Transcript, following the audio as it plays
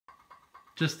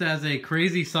just as a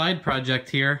crazy side project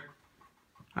here,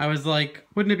 I was like,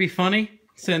 wouldn't it be funny,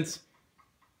 since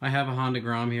I have a Honda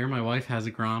Grom here, my wife has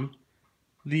a Grom,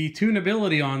 the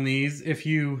tunability on these, if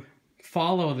you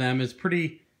follow them, is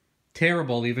pretty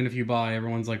terrible. Even if you buy,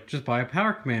 everyone's like, just buy a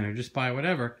power commander, just buy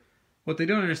whatever. What they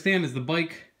don't understand is the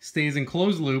bike stays in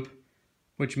closed loop,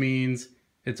 which means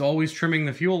it's always trimming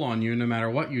the fuel on you no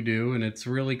matter what you do, and it's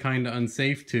really kind of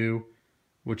unsafe to,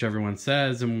 which everyone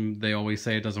says, and they always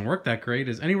say it doesn't work that great,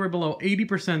 is anywhere below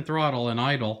 80% throttle and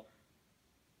idle.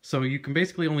 So you can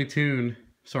basically only tune,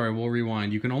 sorry, we'll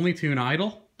rewind. You can only tune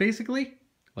idle, basically,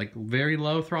 like very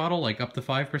low throttle, like up to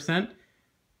 5%,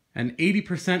 and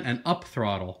 80% and up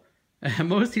throttle. And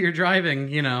most of your driving,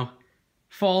 you know,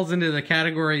 falls into the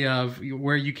category of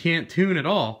where you can't tune at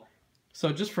all.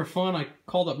 So just for fun, I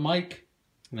called up Mike.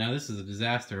 Now this is a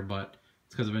disaster, but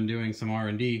it's because I've been doing some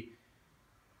R&D.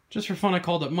 Just for fun, I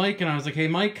called up Mike and I was like, hey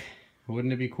Mike,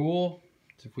 wouldn't it be cool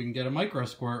if we can get a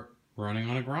microsquirt running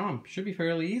on a Grom? Should be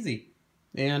fairly easy.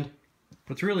 And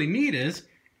what's really neat is,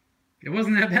 it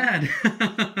wasn't that bad.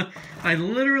 I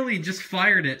literally just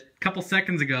fired it a couple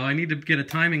seconds ago. I need to get a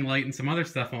timing light and some other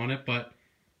stuff on it, but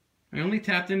I only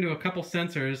tapped into a couple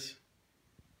sensors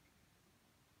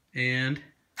and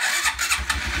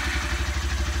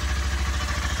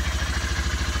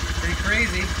pretty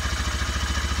crazy.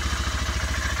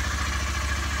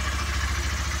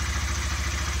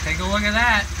 Take a look at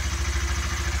that.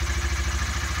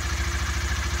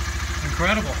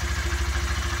 Incredible.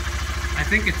 I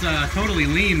think it's totally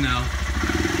lean though.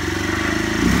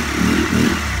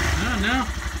 Oh no,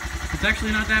 it's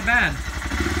actually not that bad.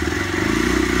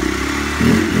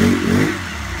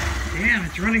 Damn,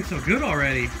 it's running so good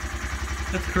already.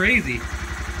 That's crazy.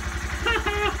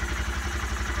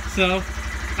 So,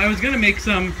 I was gonna make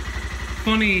some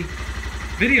funny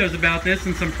videos about this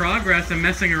and some progress and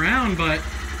messing around, but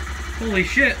holy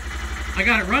shit, I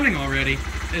got it running already.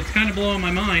 It's kind of blowing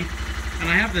my mind. And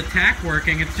I have the tack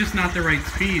working, it's just not the right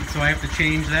speed, so I have to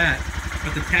change that.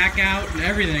 But the tack out and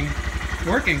everything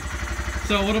working.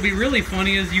 So what'll be really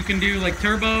funny is you can do like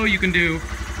turbo, you can do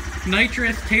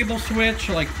nitrous, table switch,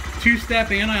 like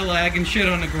two-step anti-lag and shit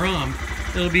on the Grom.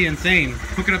 It'll be insane.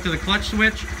 Hook it up to the clutch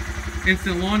switch,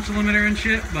 instant launch limiter and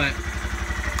shit, but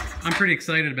I'm pretty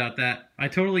excited about that. I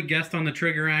totally guessed on the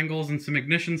trigger angles and some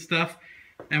ignition stuff.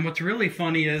 And what's really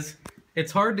funny is,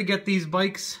 it's hard to get these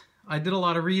bikes. I did a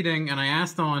lot of reading and I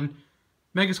asked on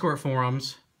microsquirt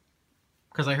forums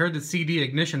because I heard that CD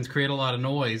ignitions create a lot of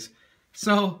noise.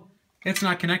 So it's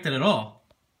not connected at all.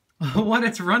 What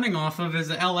it's running off of is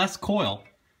a LS coil.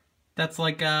 That's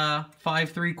like a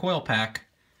 5.3 coil pack.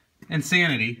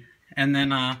 Insanity. And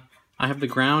then I have the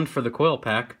ground for the coil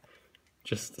pack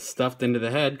just stuffed into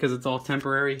the head because it's all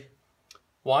temporary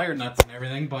wire nuts and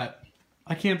everything, but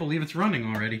I can't believe it's running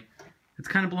already. It's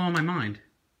kind of blowing my mind.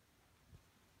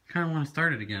 Kind of want to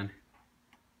start it again.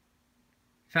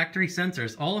 Factory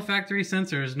sensors. All the factory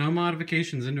sensors, no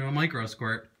modifications into a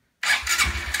microsquirt.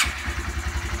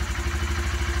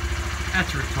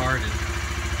 That's retarded.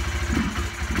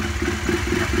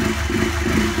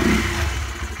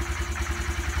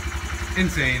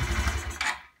 Insane.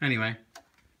 Anyway,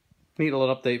 neat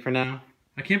little update for now.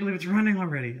 I can't believe it's running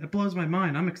already. That blows my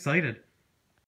mind. I'm excited.